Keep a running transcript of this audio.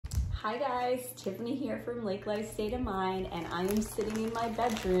Hi guys, Tiffany here from Lake Life State of Mind, and I am sitting in my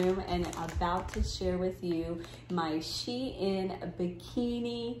bedroom and about to share with you my Shein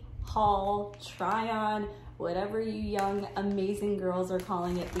bikini haul, try on, whatever you young amazing girls are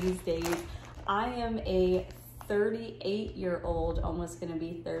calling it these days. I am a 38-year-old, almost gonna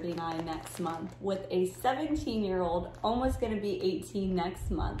be 39 next month, with a 17-year-old, almost gonna be 18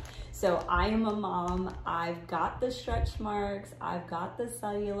 next month. So I am a mom. I've got the stretch marks, I've got the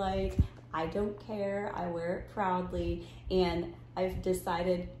cellulite, I don't care, I wear it proudly, and I've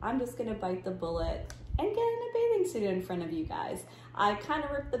decided I'm just gonna bite the bullet and get in a bathing suit in front of you guys. I kind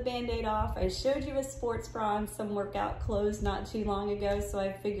of ripped the band-aid off. I showed you a sports bra and some workout clothes not too long ago, so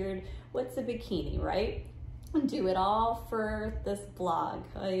I figured, what's a bikini, right? Do it all for this blog.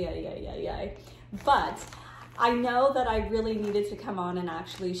 But I know that I really needed to come on and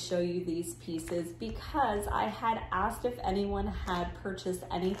actually show you these pieces because I had asked if anyone had purchased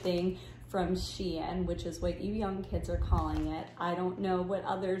anything from Shein, which is what you young kids are calling it. I don't know what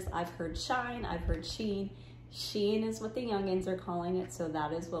others, I've heard Shein, I've heard Shein. Shein is what the youngins are calling it, so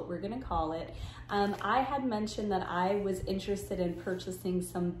that is what we're gonna call it. I had mentioned that I was interested in purchasing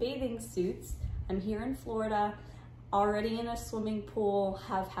some bathing suits. I'm here in Florida, already in a swimming pool,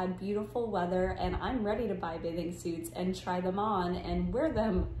 have had beautiful weather, and I'm ready to buy bathing suits and try them on and wear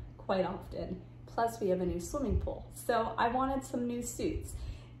them quite often. Plus we have a new swimming pool. So I wanted some new suits.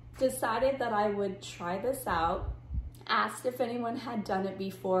 Decided that I would try this out, asked if anyone had done it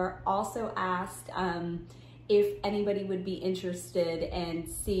before, also asked if anybody would be interested in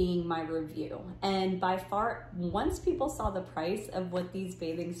seeing my review. And by far, once people saw the price of what these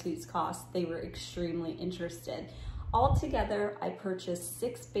bathing suits cost, they were extremely interested. Altogether, I purchased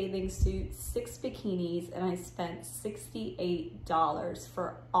 6 bathing suits, 6 bikinis, and I spent $68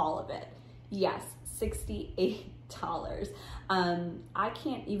 for all of it. Yes, $68. I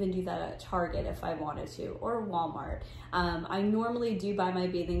can't even do that at Target if I wanted to, or Walmart. I normally do buy my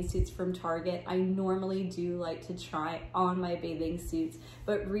bathing suits from Target. I normally do like to try on my bathing suits,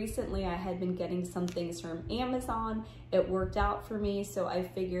 but recently I had been getting some things from Amazon. It worked out for me, so I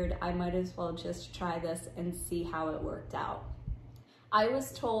figured I might as well just try this and see how it worked out. I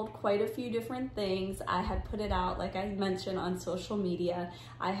was told quite a few different things. I had put it out, like I mentioned, on social media.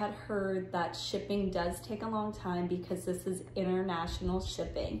 I had heard that shipping does take a long time because this is international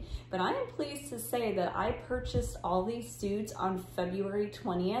shipping. But I am pleased to say that I purchased all these suits on February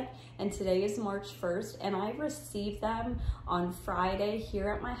 20th, and today is March 1st, and I received them on Friday here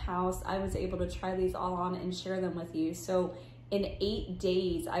at my house. I was able to try these all on and share them with you. So in 8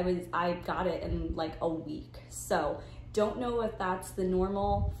 days, I got it in like a week. So don't know if that's the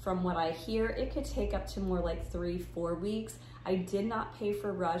normal. From what I hear, it could take up to more like 3-4 weeks. I did not pay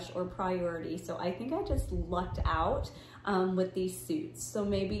for rush or priority, so I think I just lucked out with these suits. So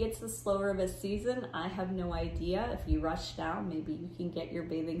maybe it's the slower of a season. I have no idea. If you rush now, maybe you can get your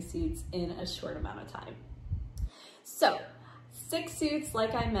bathing suits in a short amount of time. So 6 suits,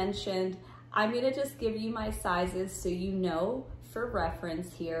 like I mentioned. I'm gonna just give you my sizes so you know for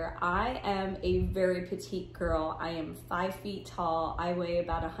reference here. I am a very petite girl. I am 5 feet tall. I weigh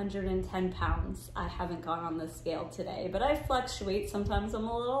about 110 pounds. I haven't gone on the scale today, but I fluctuate. Sometimes I'm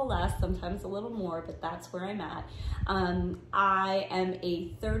a little less, sometimes a little more, but that's where I'm at. I am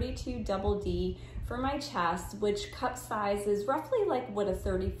a 32 double D for my chest, which cup size is roughly like what a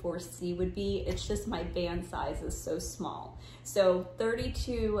 34C would be. It's just my band size is so small. So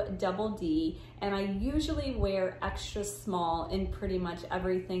 32 double D, and I usually wear extra small in pretty much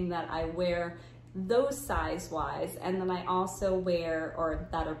everything that I wear, those size wise, and then I also wear, or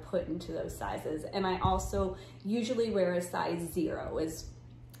that are put into those sizes, and I also usually wear a size 0 is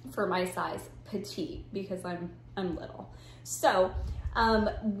for my size petite because I'm little. So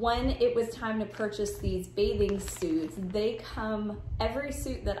when it was time to purchase these bathing suits, they come, every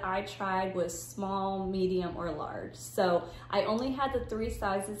suit that I tried was small, medium, or large. So I only had the 3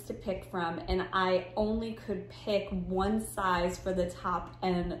 sizes to pick from, and I only could pick one size for the top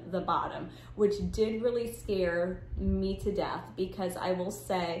and the bottom, which did really scare me to death because I will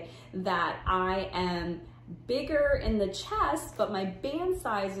say that I am bigger in the chest, but my band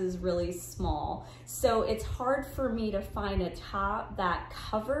size is really small. So it's hard for me to find a top that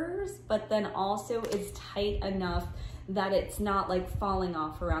covers, but then also is tight enough that it's not like falling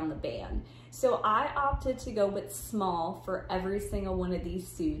off around the band. So I opted to go with small for every single one of these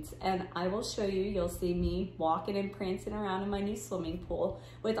suits, and I will show you, you'll see me walking and prancing around in my new swimming pool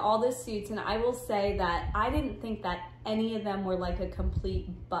with all the suits, and I will say that I didn't think that any of them were like a complete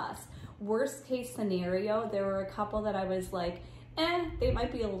bust. Worst case scenario, there were a couple that I was like, they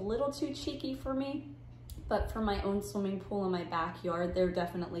might be a little too cheeky for me, but for my own swimming pool in my backyard, they're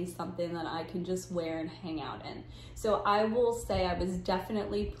definitely something that I can just wear and hang out in. So I will say I was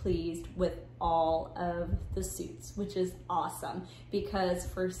definitely pleased with all of the suits, which is awesome, because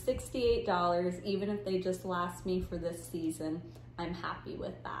for $68, even if they just last me for this season, I'm happy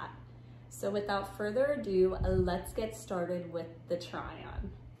with that. So without further ado, let's get started with the try on.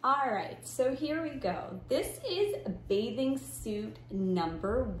 All right, so here we go. This is bathing suit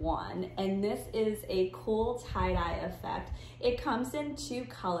number 1, and this is a cool tie-dye effect. It comes in 2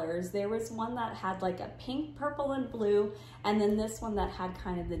 colors. There was one that had like a pink, purple, and blue, and then this one that had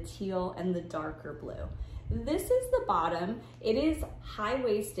kind of the teal and the darker blue. This is the bottom. It is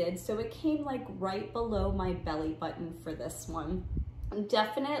high-waisted, so it came like right below my belly button for this one.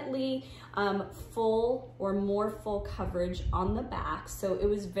 Definitely full or more full coverage on the back, so it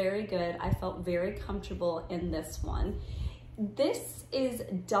was very good. I felt very comfortable in this one. This is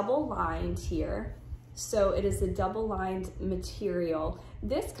double lined here, so it is a double lined material.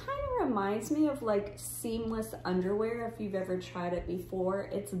 This kind of reminds me of like seamless underwear, if you've ever tried it before.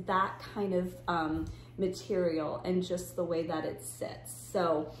 It's that kind of material, and just the way that it sits.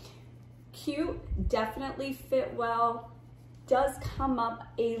 So cute, definitely fit well. Does come up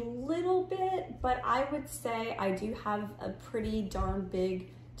a little bit, but I would say I do have a pretty darn big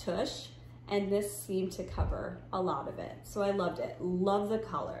tush, and this seemed to cover a lot of it. So I loved it. Love the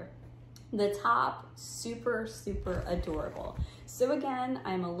color. The top, super, super adorable. So again,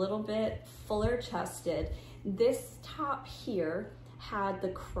 I'm a little bit fuller chested. This top here had the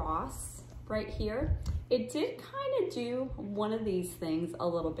cross right here. It did kind of do one of these things a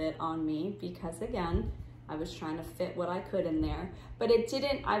little bit on me, because again, I was trying to fit what I could in there, but it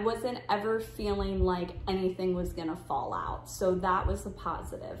didn't, I wasn't ever feeling like anything was gonna fall out. So that was a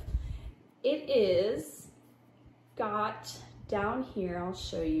positive. It is got down here, I'll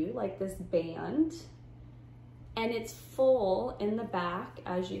show you, like this band, and it's full in the back,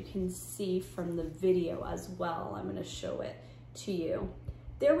 as you can see from the video as well. I'm gonna show it to you.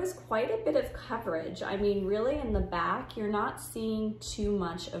 There was quite a bit of coverage. I mean, really in the back, you're not seeing too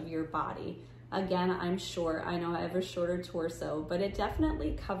much of your body. Again, I'm short. I know I have a shorter torso, but it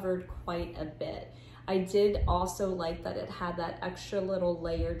definitely covered quite a bit. I did also like that it had that extra little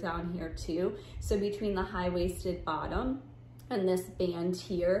layer down here too. So between the high-waisted bottom and this band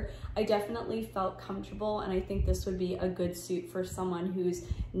here, I definitely felt comfortable, and I think this would be a good suit for someone who's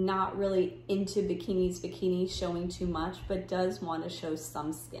not really into bikinis showing too much, but does want to show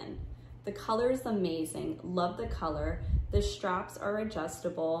some skin. The color is amazing. Love the color. The straps are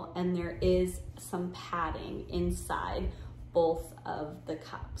adjustable, and there is some padding inside both of the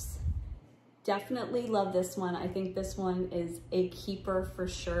cups. Definitely love this one. I think this one is a keeper for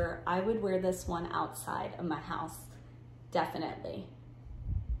sure. I would wear this one outside of my house. Definitely.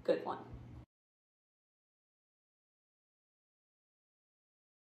 Good one.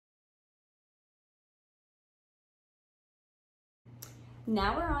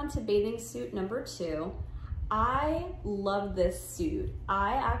 Now we're on to bathing suit number 2. I love this suit.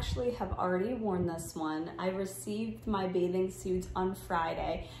 I actually have already worn this one. I received my bathing suits on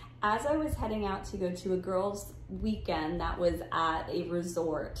Friday as I was heading out to go to a girls' weekend that was at a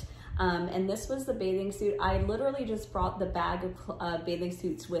resort. And this was the bathing suit. I literally just brought the bag of bathing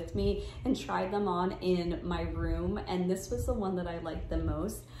suits with me and tried them on in my room. And this was the one that I liked the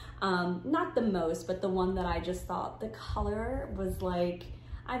most. Not the most, but the one that I just thought the color was like,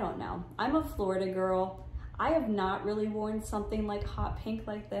 I don't know. I'm a Florida girl. I have not really worn something like hot pink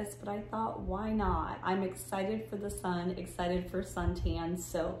like this, but I thought, why not? I'm excited for the sun, excited for suntan,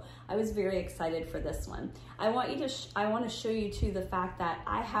 so I was very excited for this one. I want to show you too the fact that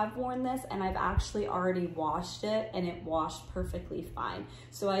I have worn this and I've actually already washed it, and it washed perfectly fine.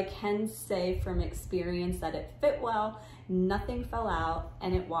 So I can say from experience that it fit well, nothing fell out,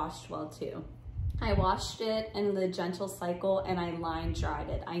 and it washed well too. I washed it in the gentle cycle and I line dried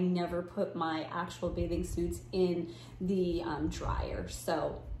it. I never put my actual bathing suits in the dryer,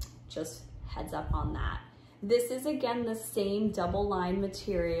 so just heads up on that. This is again the same double line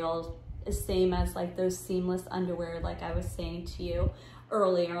material, same as like those seamless underwear like I was saying to you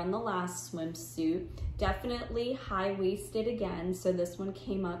earlier on the last swimsuit. Definitely high-waisted again, so this one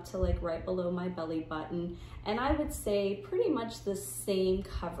came up to like right below my belly button, and I would say pretty much the same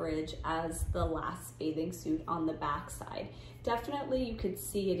coverage as the last bathing suit on the back side. Definitely you could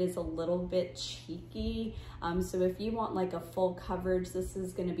see it is a little bit cheeky, so if you want like a full coverage, this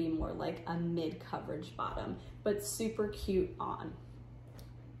is going to be more like a mid coverage bottom, but super cute on.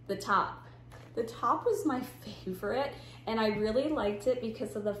 The top, The top was my favorite, and I really liked it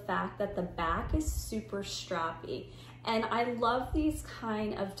because of the fact that the back is super strappy. And I love these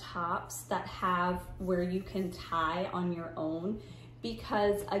kind of tops that have where you can tie on your own,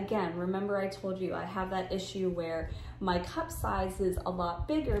 because again, remember I told you I have that issue where my cup size is a lot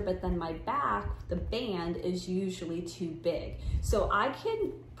bigger, but then my back, the band is usually too big. So I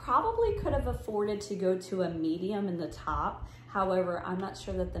probably could have afforded to go to a medium in the top. However, I'm not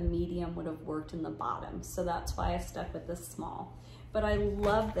sure that the medium would have worked in the bottom. So that's why I stuck with the small. But I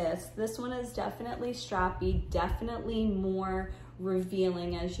love this. This one is definitely strappy, definitely more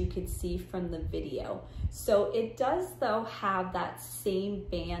revealing, as you could see from the video. So it does though have that same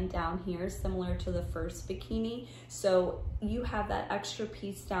band down here, similar to the first bikini. So you have that extra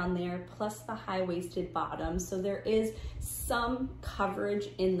piece down there, plus the high-waisted bottom. So there is some coverage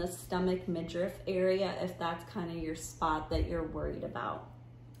in the stomach midriff area if that's kind of your spot that you're worried about.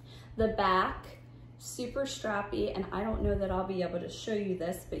 The back, super strappy, and I don't know that I'll be able to show you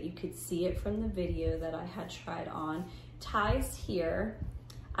this, but you could see it from the video that I had tried on. Ties here.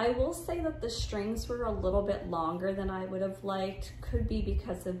 I will say that the strings were a little bit longer than I would have liked. Could be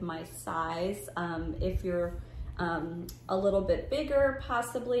because of my size. If you're a little bit bigger,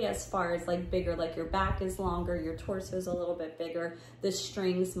 possibly, as far as like bigger, like your back is longer, your torso is a little bit bigger, the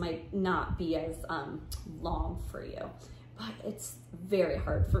strings might not be as long for you. But it's very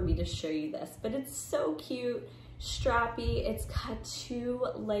hard for me to show you this, but it's so cute, strappy. It's got 2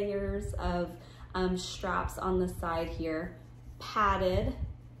 layers of straps on the side here, padded,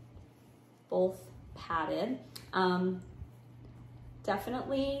 both padded.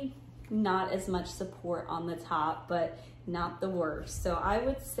 Definitely not as much support on the top, but not the worst. So I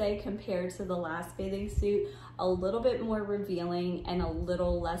would say compared to the last bathing suit, a little bit more revealing and a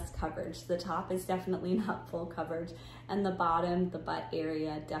little less coverage. The top is definitely not full coverage, and the bottom, the butt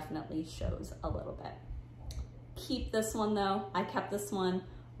area, definitely shows a little bit. Keep this one though. I kept this one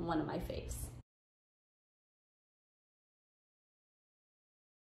of my faves.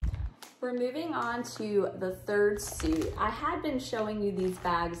 We're moving on to the third suit. I had been showing you these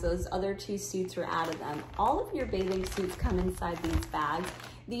bags. Those other 2 suits were out of them. All of your bathing suits come inside these bags.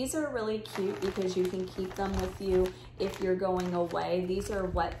 These are really cute because you can keep them with you if you're going away. These are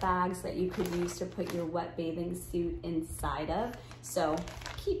wet bags that you could use to put your wet bathing suit inside of. So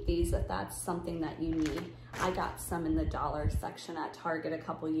keep these if that's something that you need. I got some in the dollar section at Target a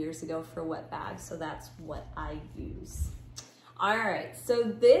couple years ago for wet bags, so that's what I use. All right, so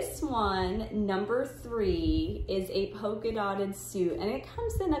this one, number 3, is a polka dotted suit, and it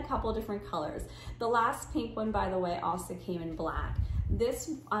comes in a couple different colors. The last pink one, by the way, also came in black. This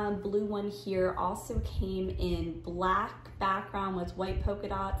blue one here also came in black background with white polka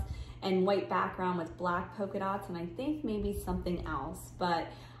dots and white background with black polka dots, and I think maybe something else, but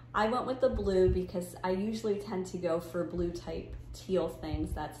I went with the blue because I usually tend to go for blue type teal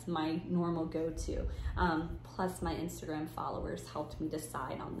things. That's my normal go-to. Plus my Instagram followers helped me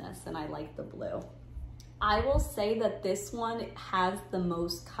decide on this, and I like the blue. I will say that this one has the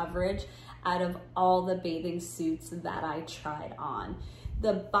most coverage out of all the bathing suits that I tried on.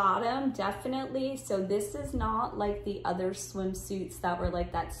 The bottom, definitely, so this is not like the other swimsuits that were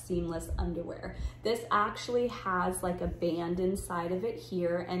like that seamless underwear. This actually has like a band inside of it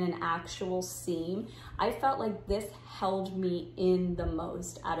here and an actual seam. I felt like this held me in the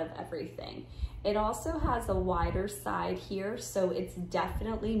most out of everything. It also has a wider side here, so it's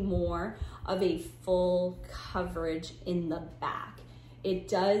definitely more of a full coverage in the back. It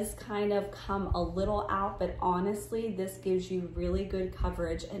does kind of come a little out, but honestly, this gives you really good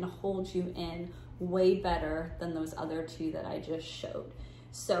coverage and holds you in way better than those other 2 that I just showed.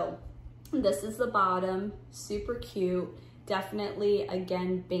 So this is the bottom, super cute. Definitely,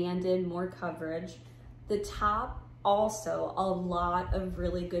 again, banded, more coverage. The top, also a lot of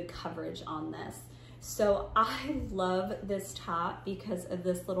really good coverage on this. So I love this top because of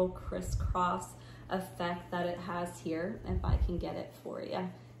this little crisscross effect that it has here. If I can get it for you.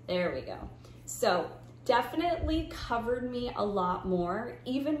 There we go. So definitely covered me a lot more.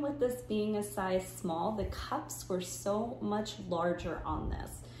 Even with this being a size small, the cups were so much larger on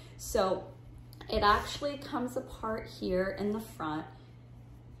this. So it actually comes apart here in the front,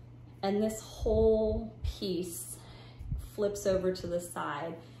 and this whole piece flips over to the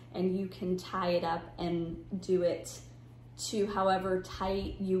side, and you can tie it up and do it to however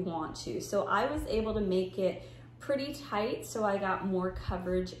tight you want to. So I was able to make it pretty tight, so I got more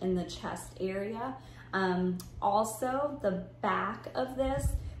coverage in the chest area. Also, the back of this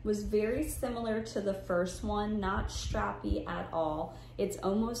was very similar to the first one, not strappy at all. It's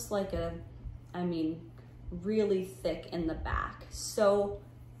almost like a, really thick in the back. So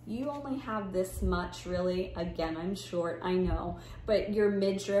you only have this much really. Again, I'm short, I know, but your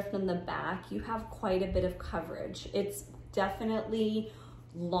midriff and the back, you have quite a bit of coverage. It's definitely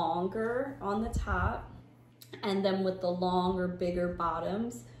longer on the top, and then with the longer, bigger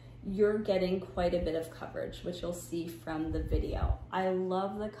bottoms, you're getting quite a bit of coverage, which you'll see from the video. I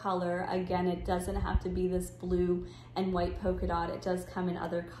love the color. Again, it doesn't have to be this blue and white polka dot. It does come in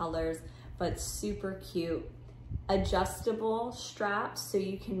other colors, but super cute. Adjustable straps, so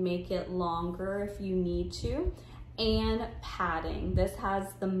you can make it longer if you need to, and padding. This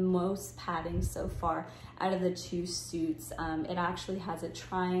has the most padding so far out of the two suits. It actually has a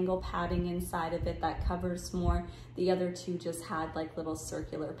triangle padding inside of it that covers more. The other two just had like little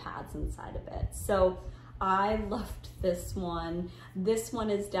circular pads inside of it. So I loved this one. This one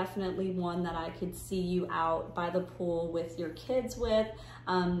is definitely one that I could see you out by the pool with your kids with,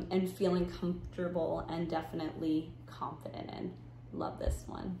 and feeling comfortable and definitely confident in. Love this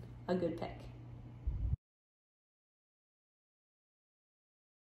one. A good pick.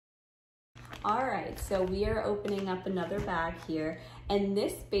 All right, so we are opening up another bag here, and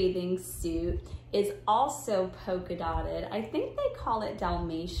this bathing suit is also polka dotted. I think they call it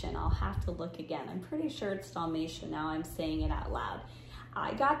Dalmatian. I'll have to look again. I'm pretty sure it's Dalmatian now I'm saying it out loud.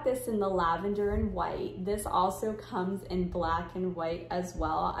 I got this in the lavender and white. This also comes in black and white as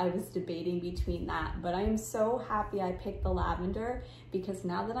well. I was debating between that, but I am so happy I picked the lavender because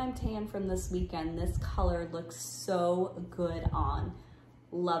now that I'm tan from this weekend, this color looks so good on.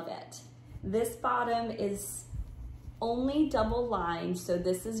 Love it. This bottom is only double lined, so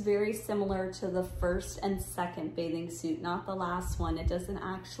this is very similar to the first and second bathing suit, not the last one. It doesn't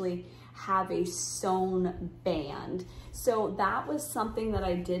actually have a sewn band. So that was something that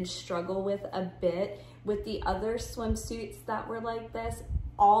I did struggle with a bit with the other swimsuits that were like this.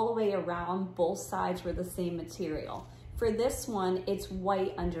 All the way around, both sides were the same material. For this one, it's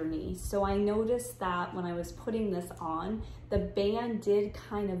white underneath. So I noticed that when I was putting this on, the band did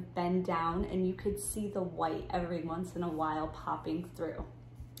kind of bend down and you could see the white every once in a while popping through.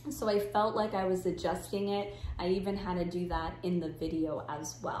 So I felt like I was adjusting it. I even had to do that in the video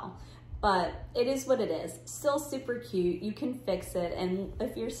as well. But it is what it is. Still super cute. You can fix it. And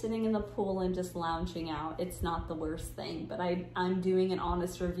if you're sitting in the pool and just lounging out, it's not the worst thing. But I'm doing an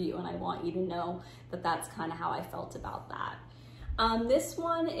honest review and I want you to know that that's kind of how I felt about that. This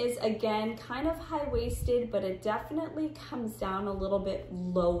one is, again, kind of high-waisted, but it definitely comes down a little bit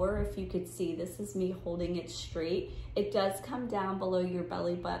lower. If you could see, this is me holding it straight. It does come down below your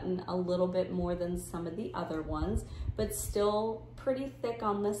belly button a little bit more than some of the other ones, but still pretty thick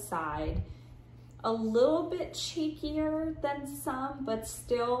on the side. A little bit cheekier than some, but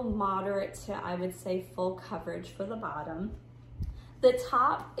still moderate to, I would say, full coverage for the bottom. The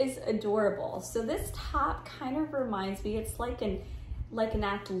top is adorable. So this top kind of reminds me, it's like an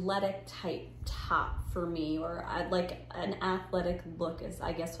athletic type top for me, or like an athletic look is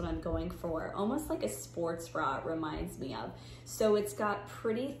I guess what I'm going for. Almost like a sports bra it reminds me of. So it's got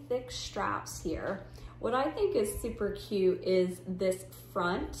pretty thick straps here. What I think is super cute is this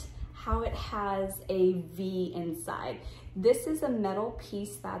front, how it has a V inside. This is a metal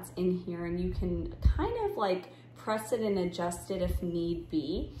piece that's in here and you can kind of like press it and adjust it if need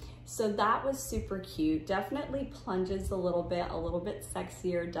be. So that was super cute. Definitely plunges a little bit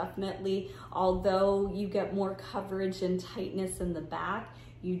sexier, definitely. Although you get more coverage and tightness in the back,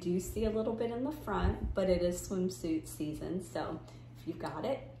 you do see a little bit in the front, but it is swimsuit season. So if you've got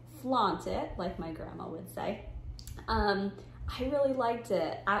it, flaunt it, like my grandma would say. I really liked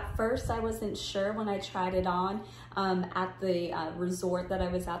it. At first, I wasn't sure when I tried it on at the resort that I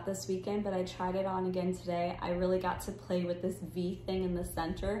was at this weekend, but I tried it on again today. I really got to play with this V thing in the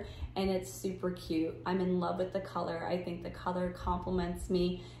center, and it's super cute. I'm in love with the color. I think the color complements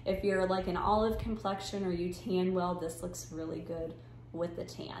me. If you're like an olive complexion or you tan well, this looks really good with the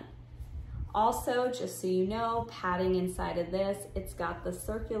tan. Also, just so you know, padding inside of this, it's got the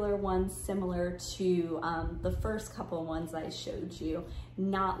circular ones similar to the first couple ones I showed you,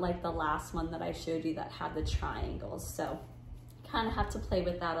 not like the last one that I showed you that had the triangles. So kind of have to play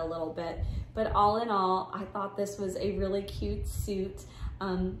with that a little bit. But all in all, I thought this was a really cute suit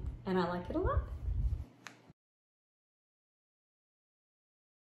and I like it a lot.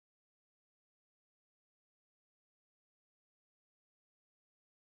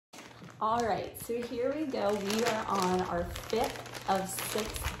 All right, so here we go. We are on our 5th of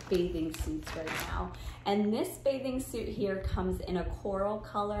 6 bathing suits right now. And this bathing suit here comes in a coral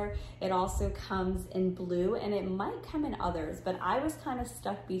color. It also comes in blue, and it might come in others, but I was kind of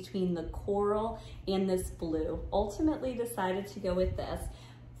stuck between the coral and this blue. Ultimately decided to go with this.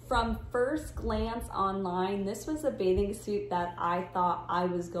 from first glance online, this was a bathing suit that I thought I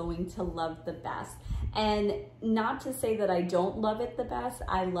was going to love the best. And not to say that I don't love it the best,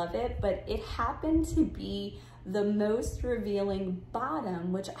 I love it, but it happened to be the most revealing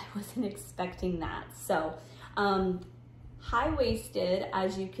bottom, which I wasn't expecting that. So, high-waisted,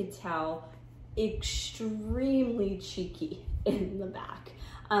 as you could tell, extremely cheeky in the back.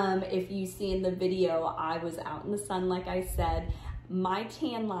 If you see in the video, I was out in the sun, like I said. My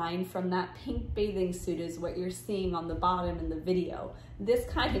tan line from that pink bathing suit is what you're seeing on the bottom in the video. This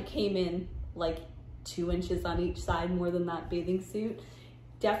kind of came in like 2 inches on each side more than that bathing suit.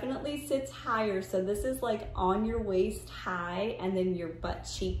 Definitely sits higher, so this is like on your waist high, and then your butt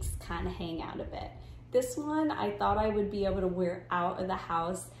cheeks kind of hang out a bit. This one I thought I would be able to wear out of the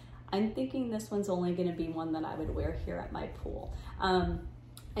house. I'm thinking this one's only going to be one that I would wear here at my pool.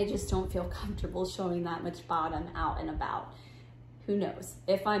 I just don't feel comfortable showing that much bottom out and about. Who knows?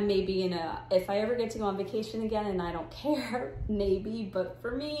 If I'm maybe if I ever get to go on vacation again and I don't care, maybe, but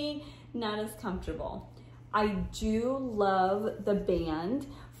for me, not as comfortable. I do love the band.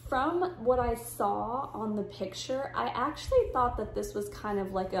 From what I saw on the picture, I actually thought that this was kind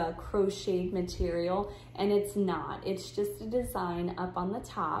of like a crocheted material, and it's not. It's just a design up on the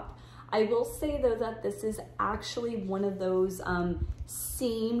top. I will say though that this is actually one of those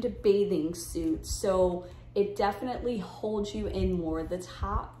seamed bathing suits, so it definitely holds you in more. The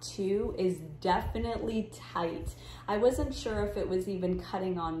top too is definitely tight. I wasn't sure if it was even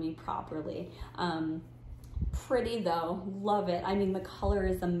cutting on me properly. Pretty though, love it. I mean, the color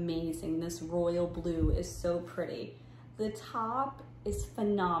is amazing. This royal blue is so pretty. The top is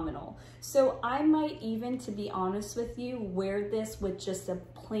phenomenal. So I might even, to be honest with you, wear this with just a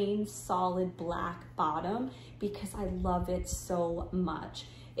plain solid black bottom because I love it so much.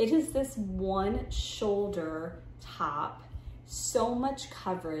 It is this one shoulder top, so much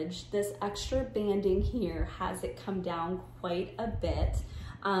coverage. This extra banding here has it come down quite a bit.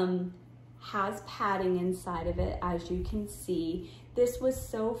 Has padding inside of it, as you can see. This was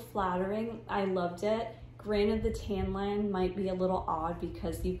so flattering. I loved it. Granted, the tan line might be a little odd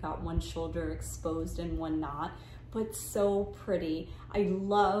because you've got one shoulder exposed and one not, but so pretty. I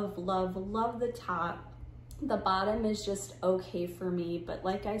love, love, love the top. The bottom is just okay for me, but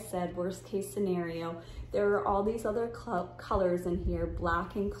like I said, worst case scenario, there are all these other colors in here,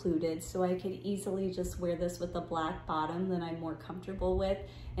 black included, so I could easily just wear this with a black bottom that I'm more comfortable with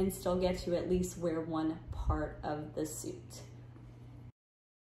and still get to at least wear one part of the suit.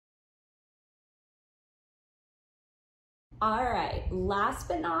 All right, last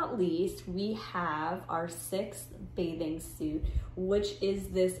but not least, we have our 6th bathing suit, which is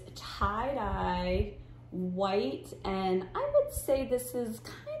this tie-dye white, and I would say this is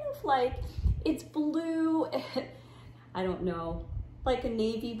kind of like, it's blue, I don't know, like a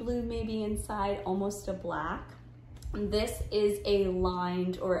navy blue maybe inside, almost a black. This is a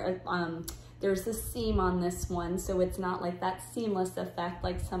lined, or there's a seam on this one, so it's not like that seamless effect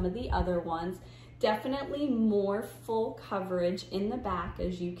like some of the other ones. Definitely more full coverage in the back,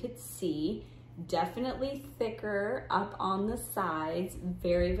 as you could see. Definitely thicker up on the sides,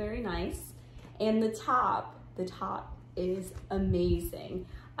 very, very nice. And the top is amazing.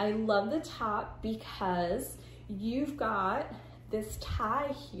 I love the top because you've got this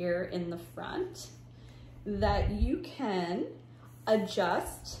tie here in the front that you can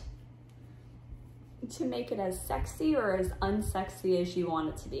adjust to make it as sexy or as unsexy as you want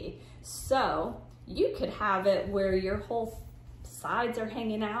it to be. So you could have it where your whole sides are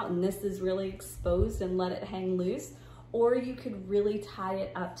hanging out and this is really exposed and let it hang loose, or you could really tie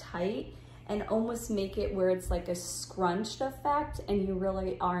it up tight and almost make it where it's like a scrunched effect and you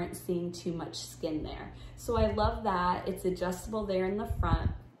really aren't seeing too much skin there. So I love that. It's adjustable there in the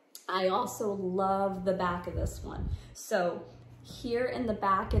front. I also love the back of this one. So here in the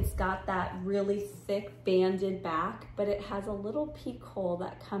back, it's got that really thick banded back, but it has a little peek hole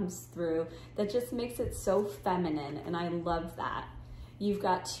that comes through that just makes it so feminine, and I love that. You've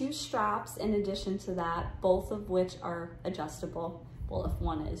got 2 straps in addition to that, both of which are adjustable. Well, if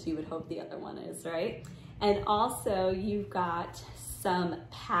one is, you would hope the other one is, right? And also you've got some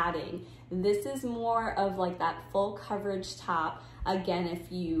padding. This is more of like that full coverage top. Again,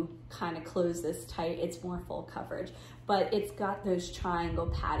 if you kind of close this tight, it's more full coverage, but it's got those triangle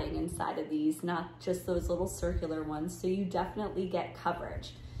padding inside of these, not just those little circular ones. So you definitely get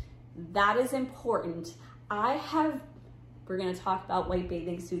coverage. That is important. We're gonna talk about white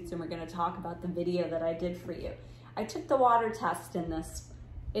bathing suits and we're gonna talk about the video that I did for you. I took the water test in this.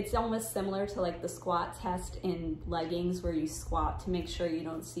 It's almost similar to like the squat test in leggings where you squat to make sure you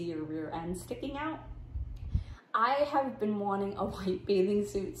don't see your rear end sticking out. I have been wanting a white bathing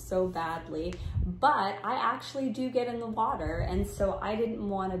suit so badly, but I actually do get in the water, and so I didn't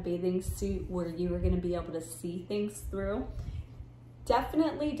want a bathing suit where you were going to be able to see things through.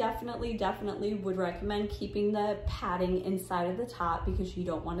 Definitely would recommend keeping the padding inside of the top because you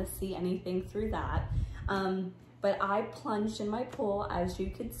don't want to see anything through that. But I plunged in my pool, as you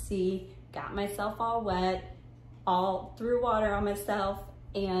could see, got myself all wet, all threw water on myself,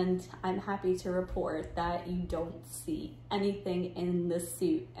 and I'm happy to report that you don't see anything in the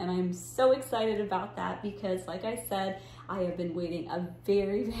suit. And I'm so excited about that because, like I said, I have been waiting a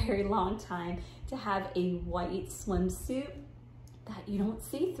very long time to have a white swimsuit that you don't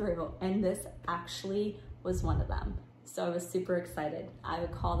see through, and this actually was one of them. So I was super excited. I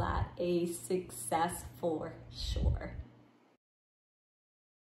would call that a success for sure.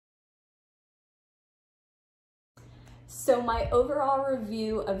 So my overall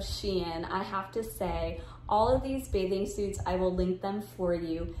review of Shein, I have to say, all of these bathing suits, I will link them for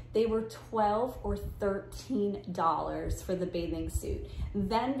you. They were $12 or $13 for the bathing suit.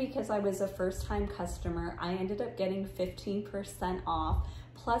 Then, because I was a first-time customer, I ended up getting 15% off.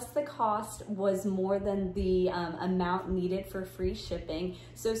 Plus the cost was more than the amount needed for free shipping.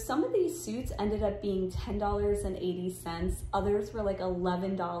 So some of these suits ended up being $10.80. Others were like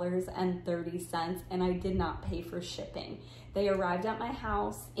 $11.30, and I did not pay for shipping. They arrived at my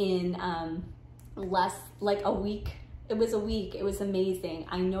house in like a week. It was a week. It was amazing.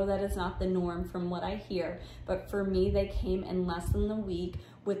 I know that is not the norm from what I hear, but for me, they came in less than the week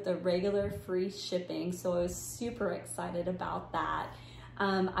with the regular free shipping. So I was super excited about that.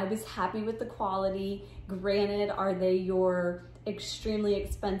 I was happy with the quality. Granted, are they your extremely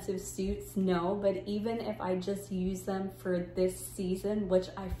expensive suits? No, but even if I just use them for this season, which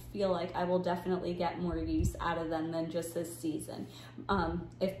I feel like I will definitely get more use out of them than just this season.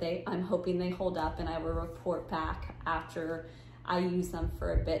 I'm hoping they hold up, and I will report back after I use them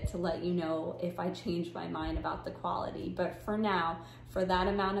for a bit to let you know if I change my mind about the quality. But for now, for that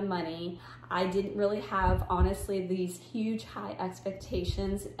amount of money, I didn't really have, honestly, these huge high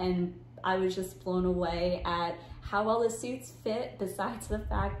expectations, and I was just blown away at how well the suits fit, besides the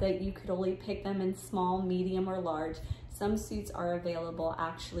fact that you could only pick them in small, medium, or large. Some suits are available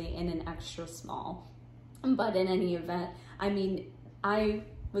actually in an extra small. But in any event, I mean, I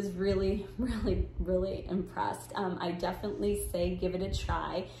was really impressed. I definitely say give it a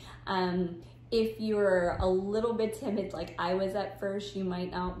try. If you're a little bit timid like I was at first, you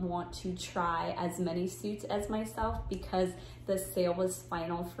might not want to try as many suits as myself because the sale was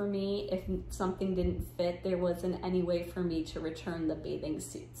final for me. If something didn't fit, there wasn't any way for me to return the bathing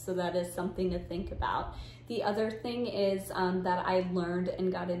suit. So that is something to think about. The other thing is that I learned and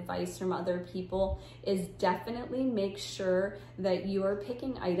got advice from other people is definitely make sure that you are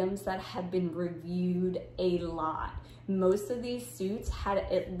picking items that have been reviewed a lot. Most of these suits had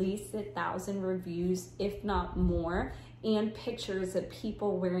at least 1,000 reviews, if not more, and pictures of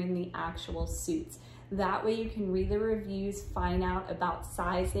people wearing the actual suits. That way you can read the reviews, find out about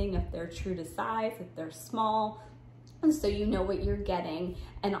sizing, if they're true to size, if they're small, and so you know what you're getting.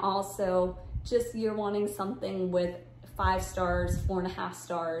 And also, just you're wanting something with 5 stars, 4.5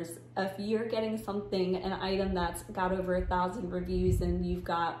 stars. If you're getting something, an item that's got over 1,000 reviews and you've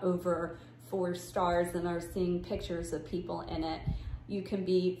got over 4 stars and are seeing pictures of people in it, you can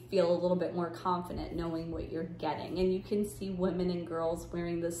feel a little bit more confident knowing what you're getting. And you can see women and girls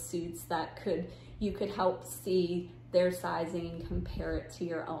wearing the suits that you could help see their sizing and compare it to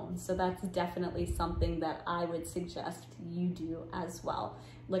your own. So that's definitely something that I would suggest you do as well.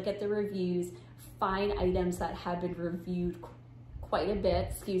 Look at the reviews, find items that have been reviewed quite a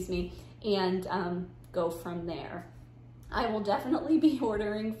bit, and go from there. I will definitely be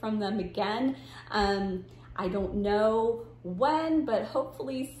ordering from them again. I don't know when, but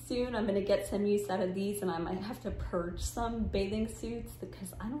hopefully soon. I'm gonna get some use out of these, and I might have to purge some bathing suits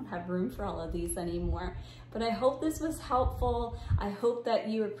because I don't have room for all of these anymore. But I hope this was helpful. I hope that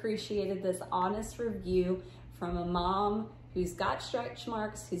you appreciated this honest review from a mom who's got stretch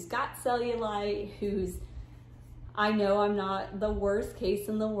marks, who's got cellulite, I know I'm not the worst case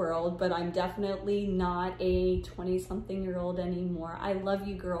in the world, but I'm definitely not a 20-something-year-old anymore. I love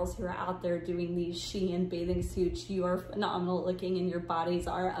you girls who are out there doing these Shein bathing suits. You are phenomenal looking and your bodies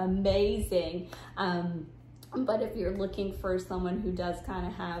are amazing. But if you're looking for someone who does kind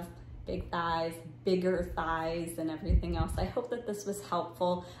of have big thighs, bigger thighs, and everything else, I hope that this was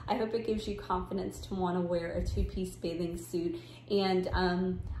helpful. I hope it gives you confidence to want to wear a 2-piece bathing suit. And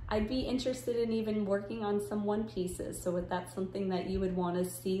I'd be interested in even working on some one pieces. So if that's something that you would want to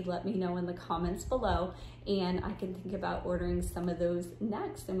see, let me know in the comments below, and I can think about ordering some of those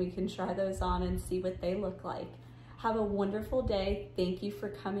next, and we can try those on and see what they look like. Have a wonderful day. Thank you for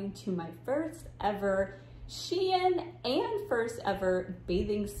coming to my first ever Shein and first ever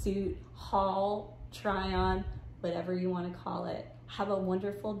bathing suit haul, try on, whatever you want to call it. Have a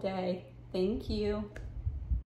wonderful day. Thank you.